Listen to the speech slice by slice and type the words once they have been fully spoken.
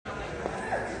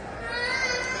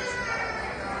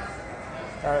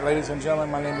All right, ladies and gentlemen,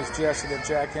 my name is Jesse the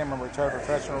Jackhammer. I'm a retired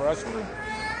professional wrestler.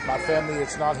 My family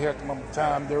is not here at the moment in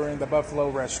time. They're in the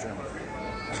Buffalo restroom.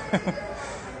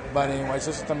 But anyways,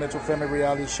 this is the Mitchell Family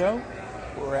Reality Show.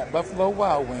 We're at Buffalo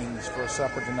Wild Wings for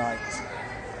supper tonight.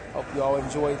 Hope you all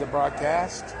enjoy the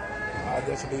broadcast.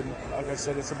 This will be, like I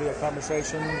said, this will be a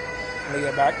conversation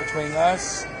laid back between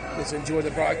us. Just enjoy the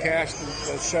broadcast,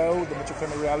 the show, the Mitchell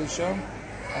Family Reality Show,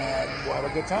 and we'll have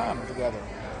a good time together.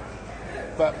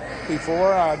 But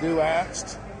before I do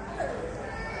ask,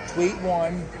 tweet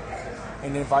one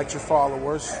and invite your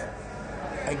followers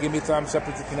and give me a thumbs up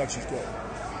if the connection's good.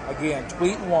 Again,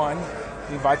 tweet one,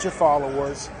 invite your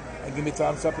followers, and give me a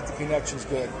thumbs up if the connection's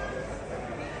good.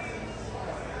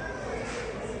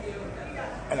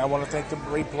 And I want to thank the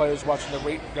replayers watching the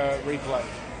replay.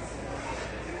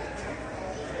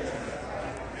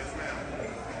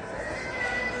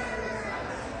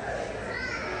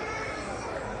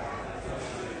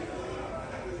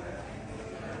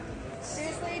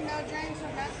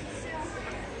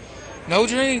 No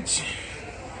drinks.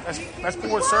 That's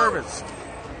poor service.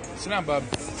 Sit down, bub.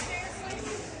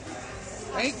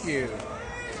 Thank you.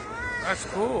 That's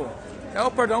cool.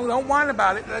 Help her. Don't whine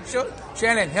about it.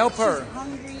 Shannon, help her. She's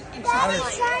hungry and I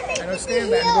understand that. And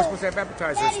we're supposed to have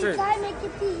appetizers too.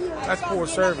 That's poor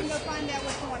service. Go find out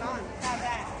what's going on. How's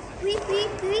that?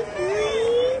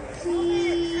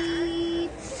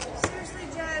 Seriously,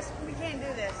 Jess, we can't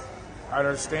do this. I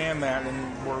understand that, and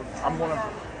I'm going to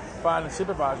find a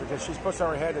supervisor because she's supposed to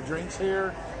already have the drinks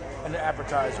here and the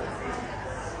appetizer.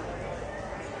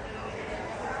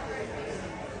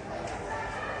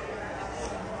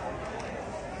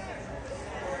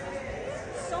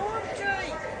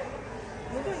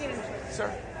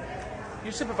 Sir,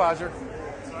 you supervisor.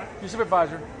 You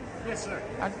supervisor. Yes, sir.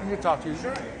 I need to talk to you.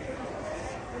 Sure.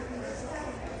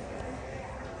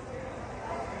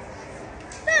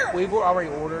 We've already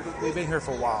ordered. We've been here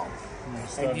for a while.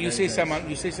 And do you see someone?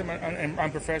 You see someone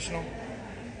unprofessional?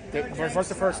 What's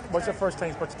the first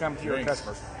thing supposed to come to your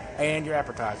customers? And your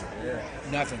appetizer. Yeah.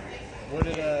 Nothing.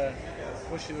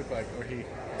 What's she look like? Or he?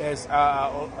 Is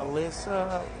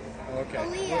Alyssa? Okay.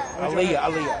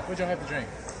 Aaliyah. What'd y'all have to drink?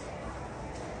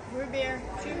 Root beer,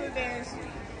 2 root beers,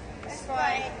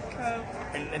 Sprite, Coke.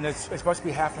 And it's supposed to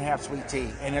be half and half sweet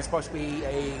tea, and it's supposed to be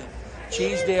a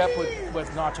cheese dip with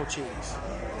nacho cheese.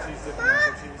 Cheese dip and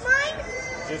nacho cheese?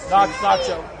 Just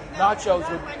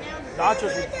Nachos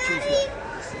with cheese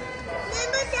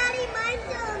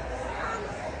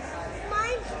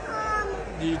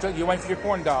dip. You're waiting for your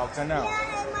corn dogs, I know.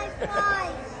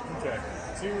 Okay.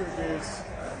 2 root beers,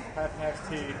 half and half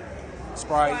tea,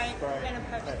 Sprite, and a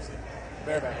Pepsi.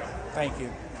 bareback. Thank you.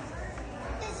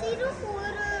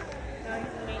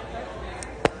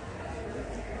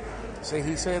 See,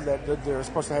 he said that they're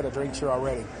supposed to have the drinks here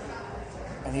already.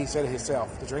 And he said it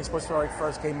himself. The drink's supposed to already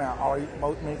first came out. Already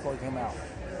came out.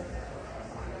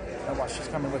 And watch, she's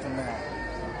coming with him now. Sorry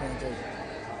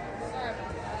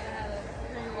about that.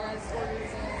 I didn't realize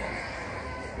orders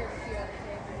and a few other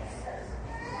tables.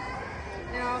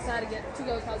 And I also had to get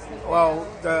to-go customers. Well,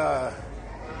 the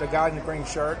guy in the green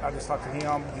shirt, I just talked to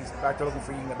him. He's back there looking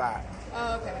for you in the back.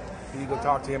 Oh, okay. You need to go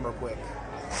talk to him real quick.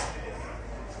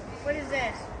 What is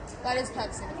this? That is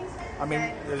Pepsi. I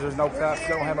mean, there's no cups.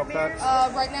 You don't have no cups.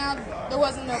 Right now, there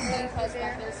wasn't no clean cups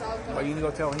back there, so I was But going you need to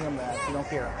go tell him that. You don't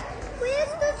care.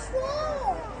 Where's the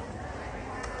troll?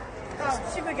 Oh,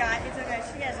 super guy. It's okay.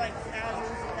 She has like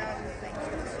thousands of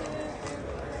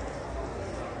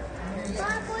things.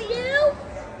 Not for you.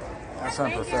 That's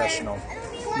unprofessional.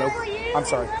 No, I'm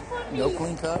sorry. No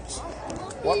clean cups?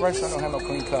 What restaurant don't have no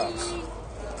clean cups?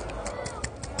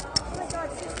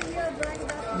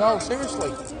 No,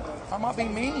 seriously. I might be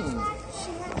mean.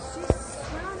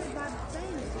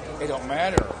 It don't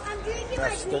matter.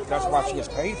 That's what she gets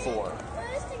paid for.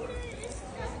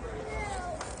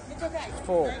 It's okay. It's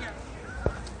full.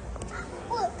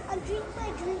 Look, I'm drinking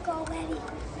my drink already.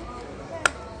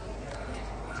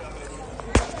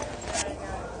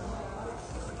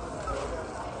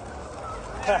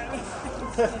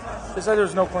 They said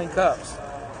there's no clean cups.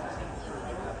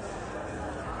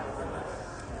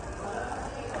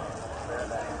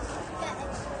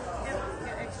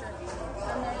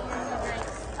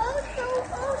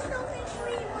 Also, if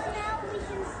we run out, we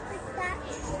can stick that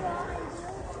straw.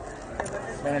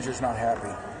 Manager's not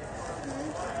happy.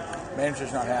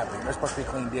 Manager's not happy. They're supposed to be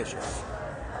clean dishes.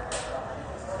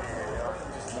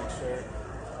 Just make sure.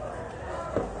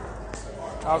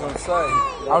 I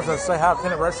was gonna say, how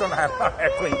can a restaurant have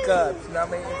clean cups? You know what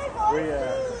I mean?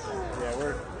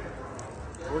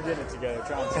 We're getting it together.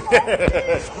 Trying to.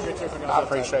 I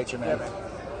appreciate you, man.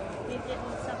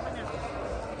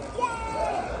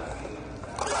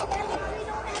 That means we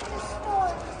don't have to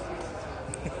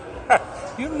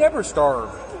starve. You never starve.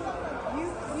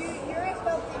 You're a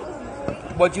filthy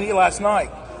boy. What'd you eat last night?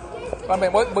 I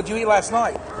mean, what'd you eat last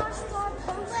night?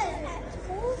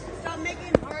 Stop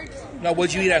making hard. No,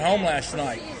 what'd you eat at home last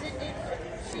night?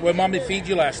 What mommy feed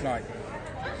you last night?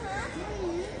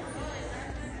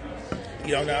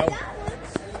 You don't know? Forgot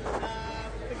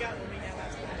what we had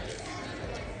last night.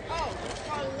 Oh, it's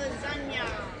called lasagna.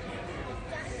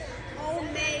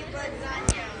 Homemade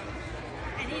lasagna.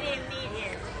 And he didn't need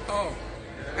it. Oh,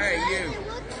 hey you. It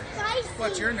looks spicy.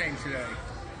 What's your name today?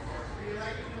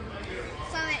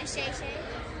 Silent Shay Shay.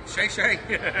 Shay Shay.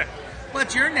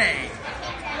 What's your name?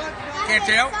 That's Can't a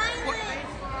tell? silent-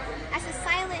 That's a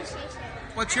silent Shay Shay.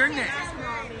 What's your name? Ask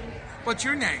Mommy. What's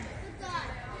your name?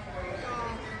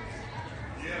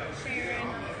 Sharon.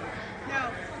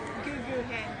 No, Goo Goo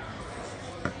Hen.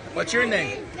 What's your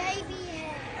name? Baby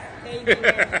head. Baby Hen.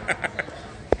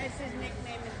 That's his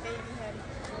nickname is Baby Hen.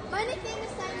 My nickname is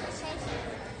Silent Shay Shay.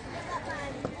 Look up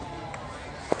mine.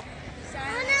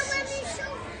 Silent Anna, let me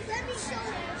show them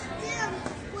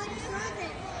what's on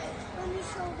it. Let me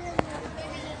show them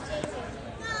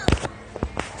No.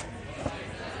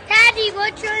 Daddy,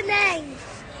 what's your name?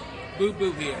 Boo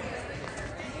Boo here.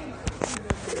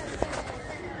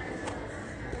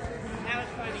 That was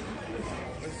funny.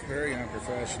 This is very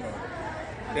unprofessional.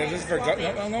 This is for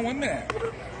no, 1 minute.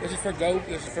 This is for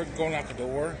going out the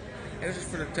door. And this is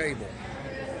for the table.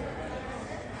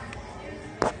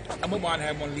 I wouldn't mind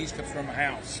having one of these cups from my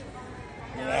house.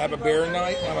 When I have a beer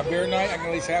night. When I have a beer night, I can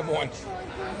at least have one. So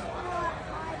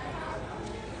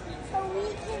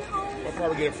we can always. We'll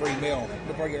probably get a free meal.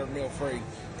 We'll probably get a meal free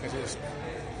because it's.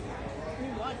 You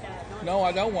want that, don't No,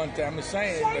 I don't want that. I'm just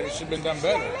saying that it should have been done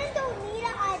better. Shannon don't need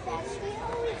an iPad. She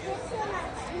only gets them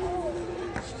at school.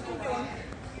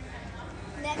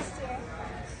 Next year.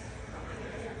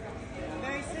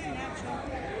 Very soon, actually.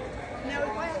 No, we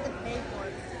probably have to pay for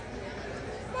it.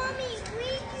 Mommy, we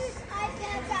use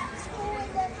iPads at school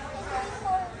and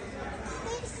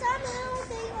somehow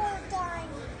they are dying.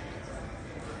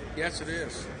 Yes, it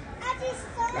is. At least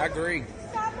some, I agree.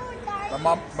 some are dying.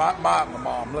 My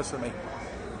mom, listen to me.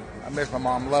 I miss my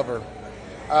mom, love her.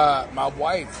 My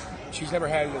wife, she's never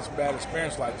had this bad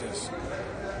experience like this.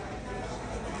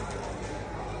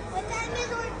 What time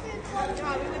is our food coming?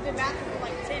 God, we went to the bathroom for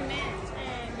like 10 minutes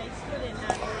and they still didn't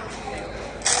have it.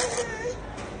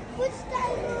 Which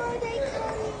time are they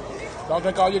coming? Don't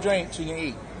drink all your drinks, you can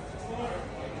eat.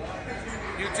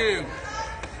 You too.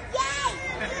 Yay!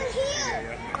 You're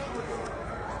here!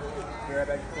 Be right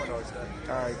back before those stuff.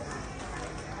 All right.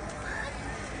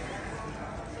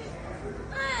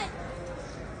 Hi.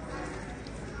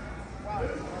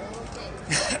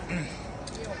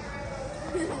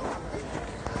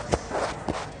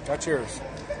 That's yours.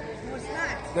 What's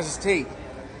that? This is tea.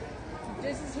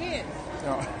 This is his.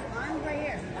 No. Mine's right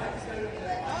here.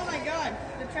 Oh my God,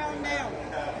 they're telling down.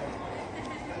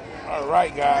 All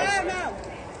right, guys.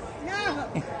 No.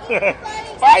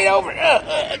 Fight over.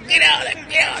 Get out of there.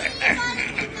 Get out of there.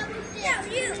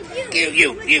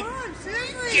 You. Come on,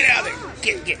 seriously. Get out of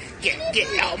there. Get.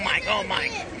 Oh my.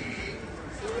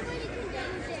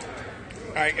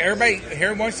 All right, everybody,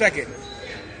 here 1 second.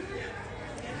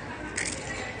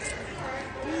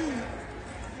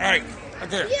 All right,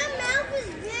 okay. Your mouth is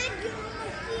big. You want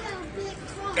to see a big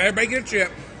tongue. Everybody get a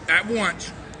chip at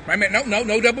once. Wait a minute.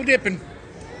 No double dipping.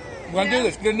 We're going to do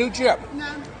this. Get a new chip.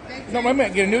 No, No, wait a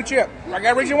minute. Get a new chip. I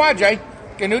got a reason why, Jay.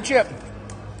 Get a new chip.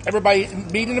 Everybody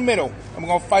meet in the middle. And we're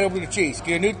going to fight over the cheese.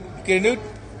 Get a new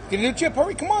chip.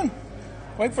 Hurry, come on.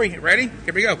 Wait for you. Ready?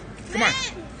 Here we go. Come on.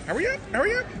 Hurry up.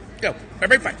 Go.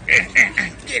 Everybody fight.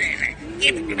 Get in there.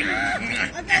 Give it to me.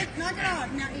 Okay, knock it off.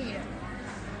 Now eat it.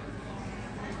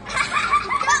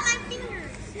 Got my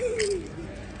fingers.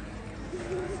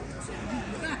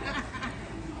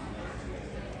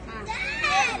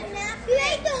 Dad, you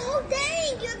ate the whole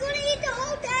thing. You're going to eat the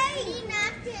whole thing. Eat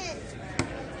napkins.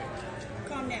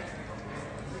 Calm down.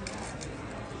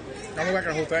 I'm going to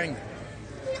the whole thing.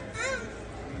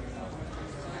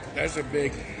 That's a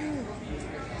big.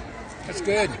 That's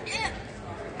good.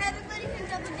 Everybody can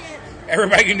double dip.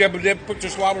 Everybody can double dip. Put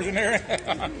your swabbers in there.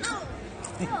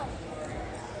 Oh.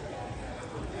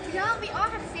 No, we all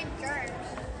have the same germs.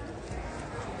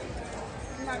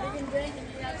 No, we can drink and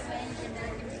eat out the same and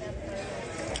drink and eat out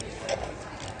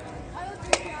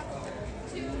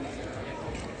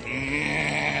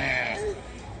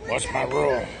the What's my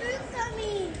rule?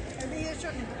 Everything is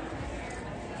shortened.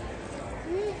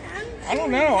 I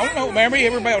don't know. Maybe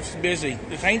everybody else is busy.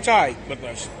 Just hang tight with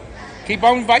us. Keep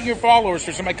on inviting your followers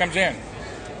till somebody comes in.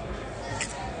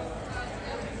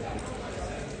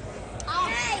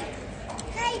 Hey,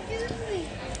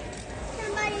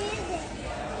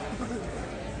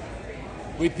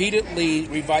 Repeatedly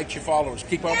invite your followers.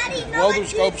 Keep up. Daddy, know Blow what the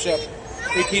scopes up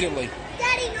Doofy- repeatedly.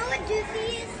 Daddy, know what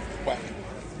Doofy is? What?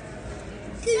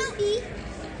 Doofy.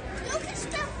 Look at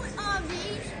stuff with all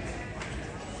these.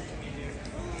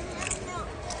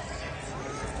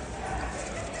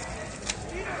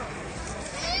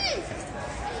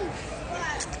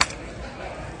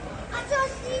 I saw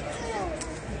see-through.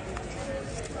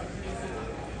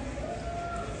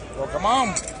 Well, come on.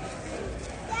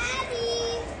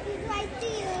 Daddy, he's right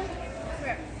there.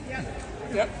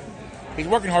 Yep. He's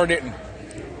working hard, didn't he?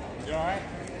 You all right?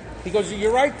 He goes,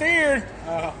 you're right there.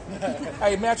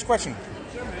 Hey, may I ask a question?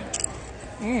 Sure,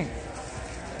 man.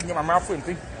 You get my mouth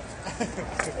empty.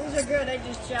 These are good. I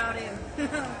just shout in.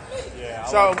 Yeah.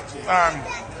 So, That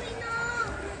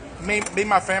we know. me and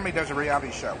my family does a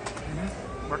reality show.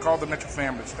 We're called the Mitchell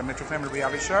Family. It's the Mitchell Family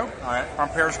Reality Show. All right. On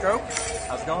Periscope.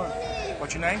 How's it going?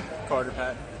 What's your name? Carter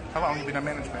Patton. How long have you been in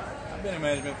management? I've been in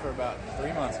management for about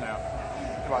 3 months now.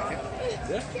 You like it?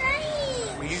 Yeah.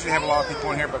 Daddy. We usually have a lot of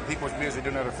people in here, but people's busy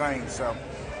doing other things. So,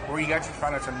 or you guys can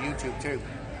find us on YouTube too.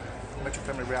 Mitchell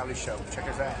Family Reality Show. Check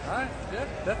us out. All right. Yeah,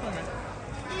 definitely, man.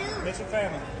 Mitchell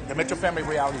family. The Mitchell Family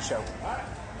Reality Show.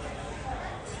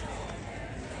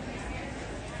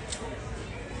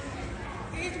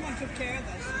 He's the one who took care of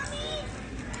us. Mommy,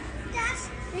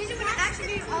 he's the one that actually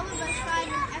gave all of us 5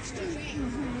 and extra drink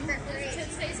for free.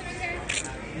 Stays right there.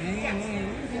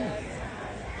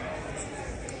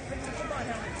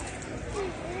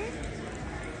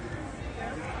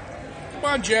 Come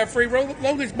on, Jeffrey.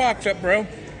 Load this box up, bro.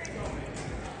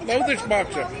 Load this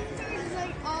box up. It's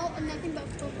like all and nothing but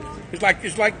football.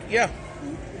 It's like, yeah.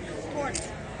 Sports.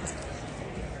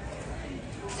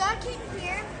 So I came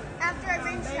here after I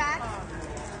ran track.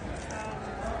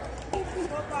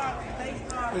 Football,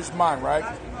 baseball, This is mine, right?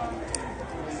 basketball.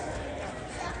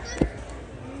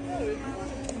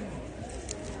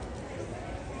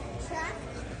 Track.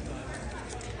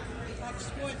 Like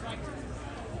sports, like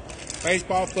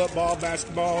Baseball, football,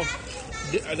 basketball.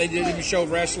 They didn't even show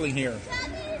wrestling here. Track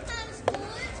is not a sport.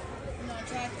 no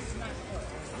track is not sport.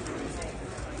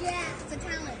 Yeah, it's a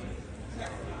talent.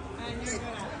 And you're good at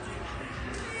it.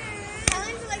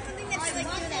 Talents are like something that you're like good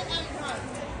at.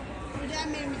 Your dad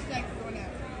made a mistake doing that.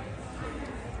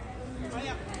 Oh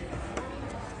yeah.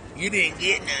 You didn't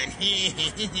get none.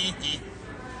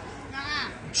 Nah.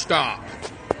 Stop.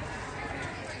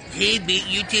 He beat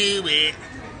you to it.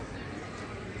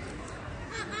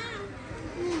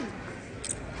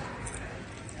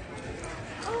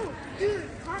 Oh, dude,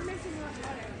 hot mixing hot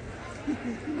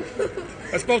water.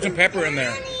 Let's put some pepper in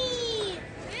there. Honey!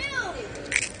 Ew!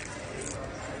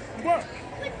 What?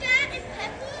 Put that in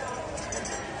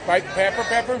pepper? Like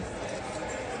pepper?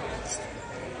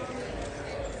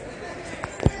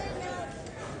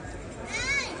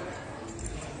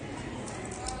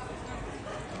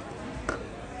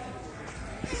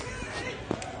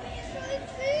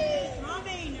 Hey!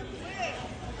 Mommy, you're quick.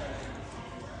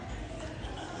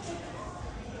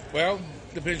 Well,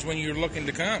 depends when you're looking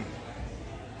to come.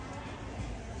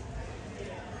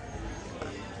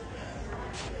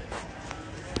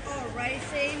 Oh,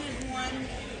 racing is one.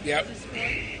 Yep. Is a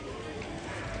sport.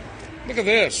 Look at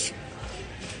this.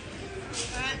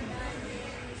 Right.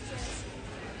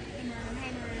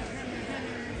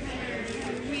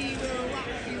 We will walk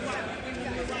you, walk you, we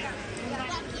will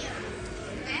walk you.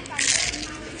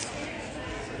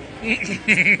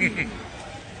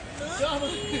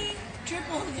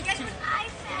 Triple. Guess what I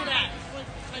Look at found? that.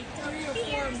 Like 3 or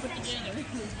 4 of them put together.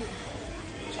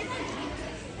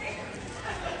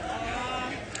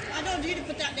 I told you to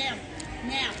put that down.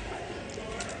 Now.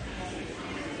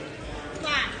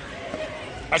 Five.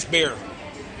 That's beer.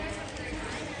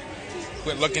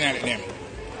 Quit looking at it now.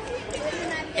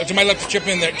 Oh, somebody left the chip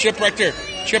in there. Chip right there.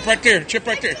 Chip right there. Chip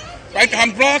right there. Right,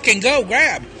 I'm blocking. Go,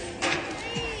 grab.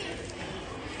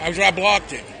 I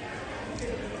blocked it.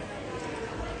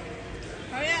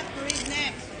 Hurry up, Marie's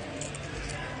next.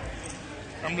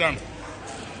 I'm done.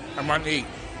 I'm going to eat.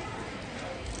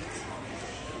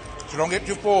 So don't get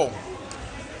too full.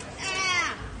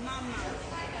 Ah, Mama.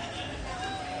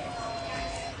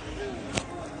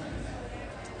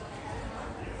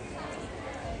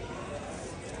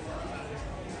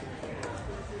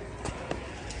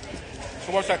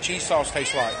 So what's that cheese sauce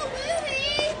taste like?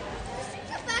 Louie!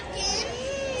 Come back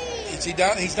in. Is he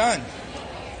done? He's done.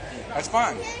 That's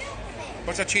fine.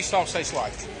 What's that cheese sauce taste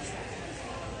like?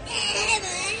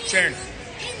 Sharon.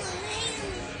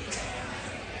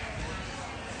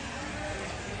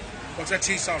 What's that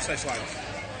cheese sauce taste like?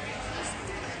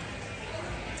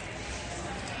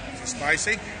 Is it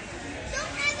spicy? Don't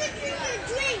ever drink your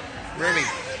drink. Ruby,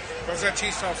 what's that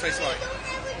cheese sauce taste like? Don't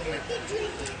ever drink your drink.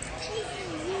 It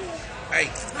tastes Hey,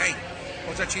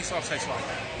 what's that cheese sauce taste like?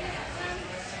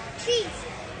 Cheese.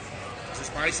 Is it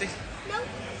spicy? Nope.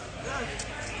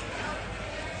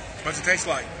 What's it taste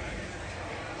like?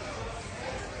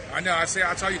 I know, I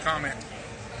saw you comment.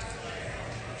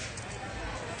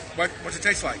 What's it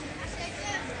taste like?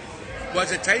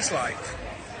 What's it taste like?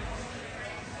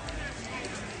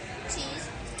 Cheese.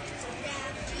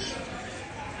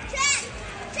 Cheese.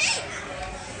 Cheese.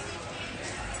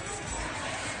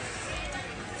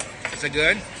 Is it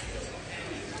good?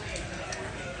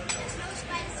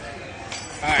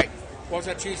 Alright, what's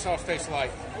that cheese sauce taste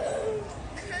like?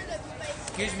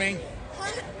 Excuse me?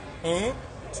 Huh?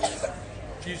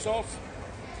 Cheese sauce?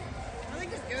 I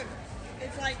think it's good.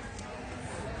 It's like,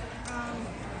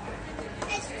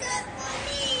 It's good for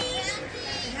me.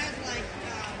 it has like,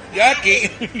 Yucky!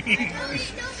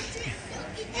 It's good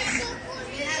for it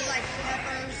me. has like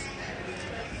peppers,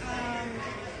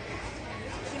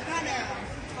 some kind of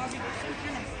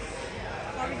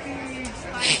barbecue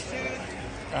spice to it.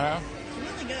 Uh-huh. It's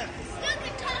really good. Look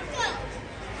at taco.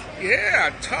 Yeah,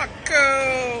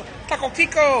 taco. Taco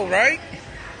Tico, right?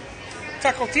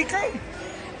 Taco Tico? Mommy,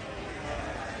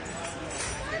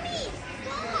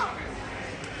 go.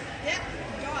 Yep,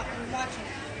 go up. I'm watching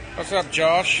it. What's up,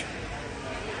 Josh?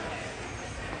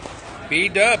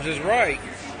 B-Dubs is right.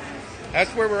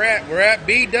 That's where we're at. We're at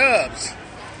B-Dubs.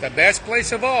 The best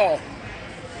place of all.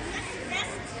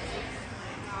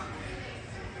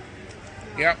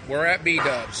 Yep, we're at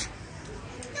B-Dubs.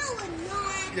 No, it's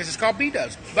not. This is called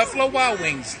B-Dubs. Buffalo Wild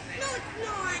Wings. No, it's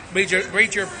not. Read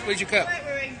your cup.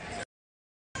 Wait.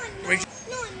 Read No, it's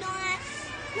not. No, it's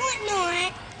not. No, it's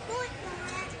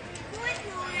not. No, it's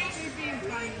not. No,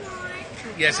 it's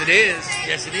not. Yes, it is.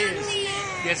 Yes, it is.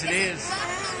 Yes, it is.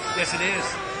 Yes, it is.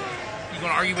 You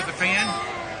gonna argue with the fan?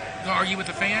 You gonna argue with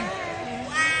the fan?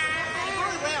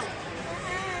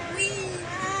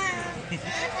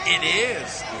 It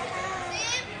is.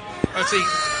 Let's see.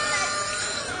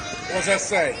 What's that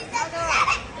say?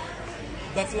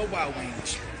 Buffalo Wild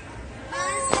Wings.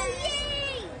 Oh,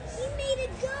 yay! He made it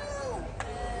go.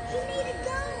 He made it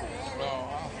go.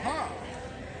 Uh-huh.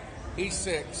 He's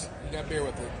 6. You got beer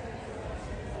with it.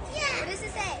 Yeah. What does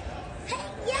it say? Hey,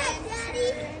 yeah,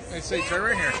 Daddy. Let's see. Turn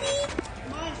right here.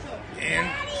 Daddy.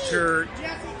 Enter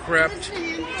crept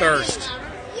thirst.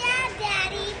 Yeah,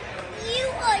 Daddy. You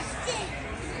are sick.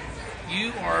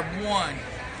 You are 1.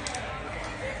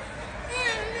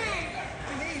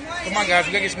 Come on, guys.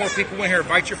 We gotta get some more people in here.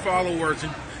 Invite your followers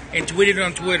and tweet it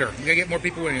on Twitter. We gotta get more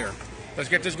people in here. Let's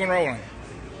get this going rolling.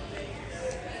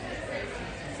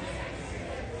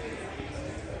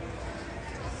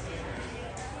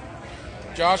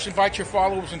 Josh, invite your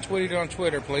followers and tweet it on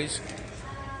Twitter, please.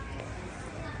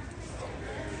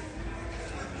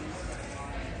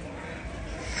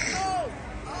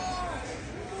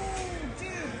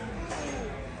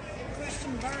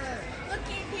 Question bird. Look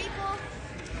at people.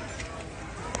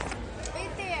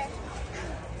 Right there.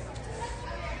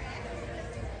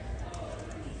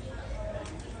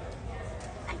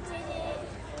 I did it.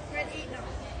 Red eat no.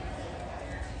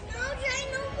 No, Jay,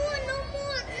 no more, no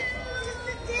more.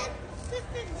 Just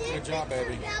the dip. Good job,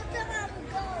 baby. About to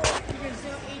go. You can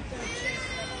still eat the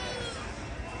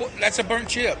chips. Well, that's a burnt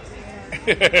chip.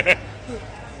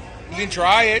 You can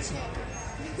try it.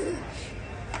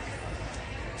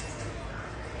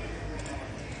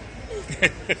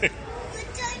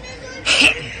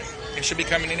 It should be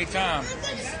coming anytime.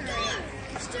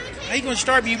 How you gonna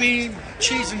start me eating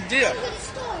cheese and dip?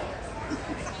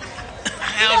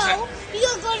 How's that?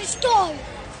 You're gonna start.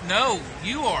 No,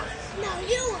 you are. No,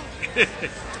 you are.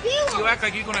 You act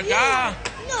like you're gonna die.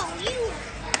 No, you are.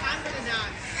 I'm gonna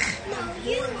die. No,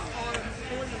 you are.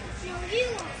 Or No, you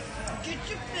are. get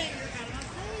your finger out of my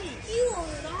face. You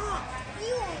are not.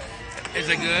 You are. Is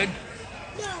it good?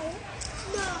 No,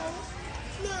 no,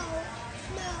 no,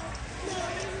 no, no,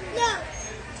 no.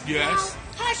 Yes.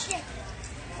 No, hush it.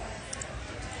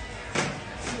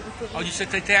 Oh, you said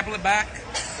they tablet back?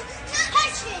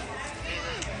 Hush it.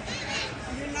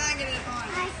 You're not getting it on.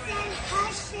 I said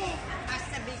hush it. I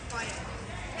said be quiet.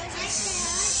 I said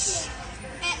hush it.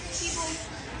 People,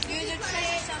 use a trash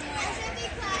I somewhere. said be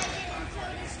quiet and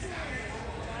tell the story.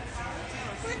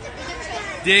 Put the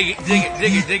phone Dig it, dig it,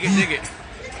 dig it, dig it, dig it.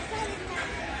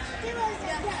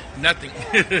 Nothing.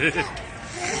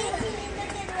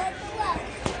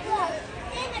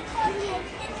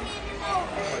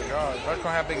 Oh my God, that's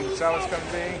gonna how big the salad's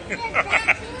gonna be.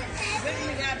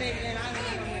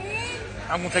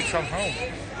 I'm gonna take some home.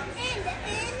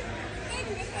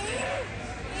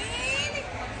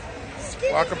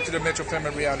 Welcome to the Mitchell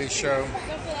Family Reality Show.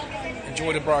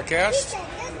 Enjoy the broadcast.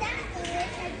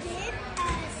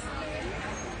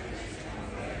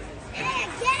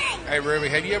 Hey, Ruby,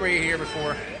 have you ever ate here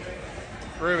before?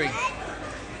 Ruby,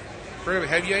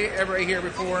 have you ever ate here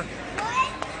before?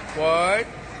 What?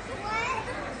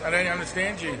 I didn't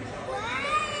understand you.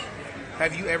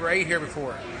 Have you ever ate here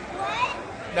before?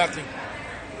 Nothing.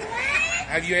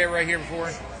 Have you ever ate here before?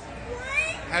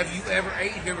 Have you ever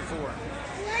ate here before?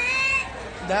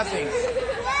 Nothing.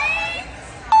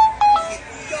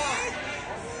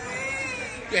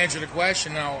 Answer the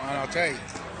question, and I'll tell you.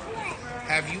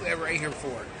 Have you ever ate here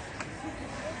before?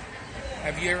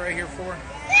 Have you ever ate here before?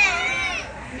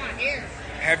 Not here.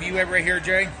 Have you ever ate here,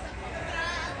 Jay?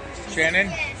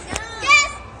 Shannon?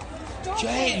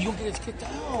 Jay, you'll get kicked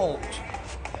out.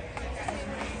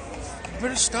 You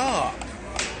better stop.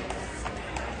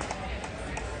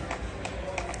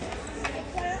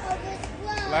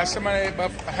 Last time I ate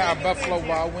Buffalo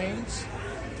Wild Wings.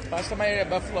 Last time I ate at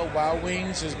Buffalo Wild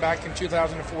Wings is back in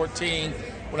 2014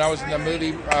 when I was in the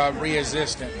movie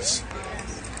Resistance.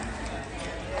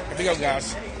 Here we go,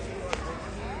 guys.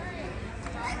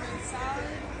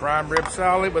 Prime rib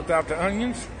salad without the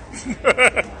onions. Honey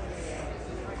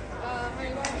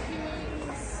barbecue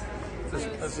wings.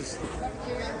 This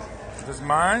is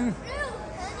mine.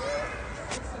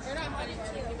 They're not honey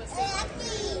barbecue, but still.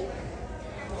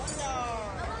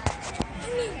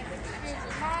 Here's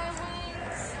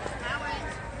my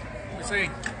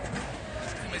wings.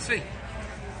 Let me see.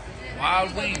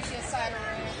 Wild wings. Get you a side of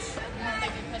ranch. I don't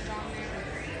think you put it on there.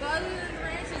 But other than the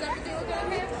ranch, is everything okay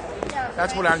over here?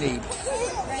 That's what I need.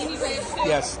 You need ranch too?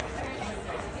 Yes.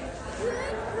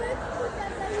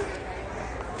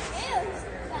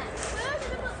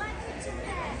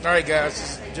 All right, guys.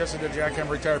 This is Jessica Jack. I'm a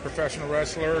retired professional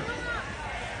wrestler.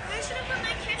 Where should I put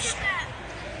my ketchup at?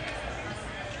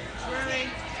 Really?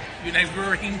 Your name's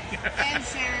Rory. And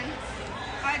Sharon.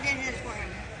 I did his for him.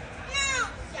 No!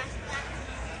 I'm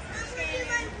going to do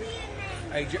my weird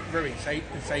name. Hey, Ruby,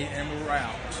 say, and we're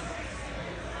out.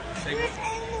 Say, Where's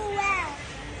Animal Wow?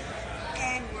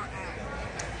 And we're out.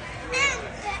 And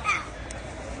we're out.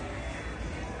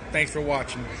 thanks for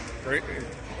watching.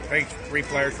 Thanks,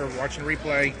 replayers, for watching the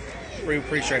replay. We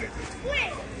appreciate it.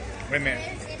 Wait. Wait a minute.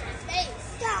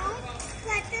 Don't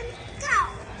let them go.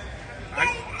 They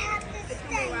have to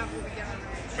stay.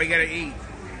 We gotta eat.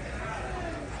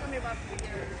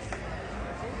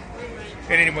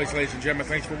 And anyways, ladies and gentlemen,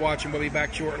 thanks for watching. We'll be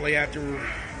back shortly after,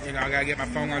 I gotta get my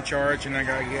phone on charge and I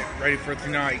gotta get ready for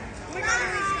tonight.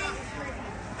 Bye.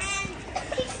 And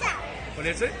peace out. What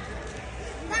is it?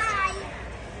 Bye.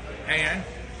 And?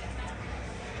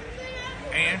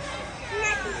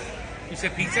 Nothing. You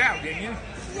said peace out, didn't you?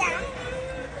 Yeah.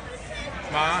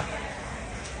 Ma?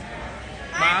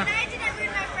 I imagine I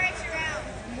bring my friends around.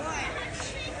 What?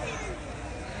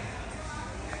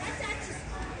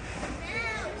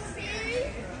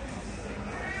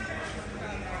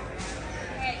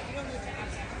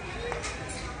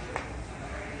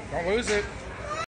 Don't lose it.